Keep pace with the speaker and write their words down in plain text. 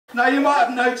Now you might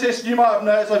have noticed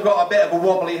I've got a bit of a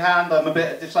wobbly hand. I'm a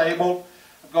bit disabled.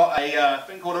 I've got a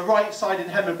thing called a right-sided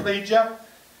hemiplegia.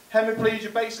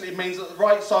 Hemiplegia basically means that the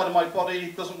right side of my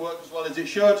body doesn't work as well as it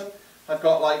should. I've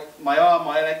got like my arm,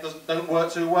 my leg don't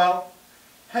work too well.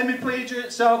 Hemiplegia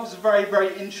itself is a very,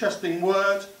 very interesting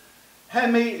word.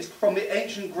 Hemi is from the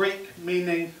ancient Greek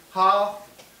meaning half.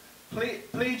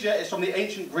 Plegia is from the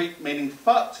ancient Greek meaning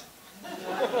fucked.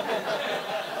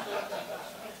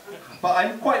 But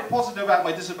I'm quite positive about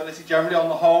my disability generally on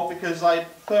the whole, because I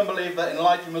firmly believe that in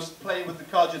life you must play with the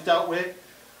cards you're dealt with.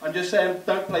 I'm just saying,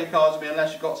 don't play cards with me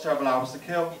unless you've got several hours to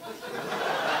kill.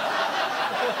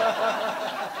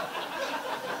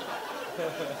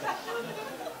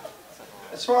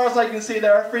 As far as I can see,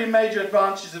 there are 3 major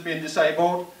advantages of being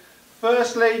disabled.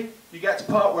 Firstly, you get to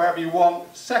park wherever you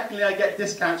want. Secondly, I get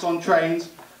discounts on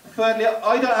trains. Thirdly,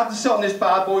 I don't have to sit on this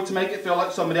bad boy to make it feel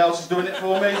like somebody else is doing it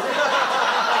for me.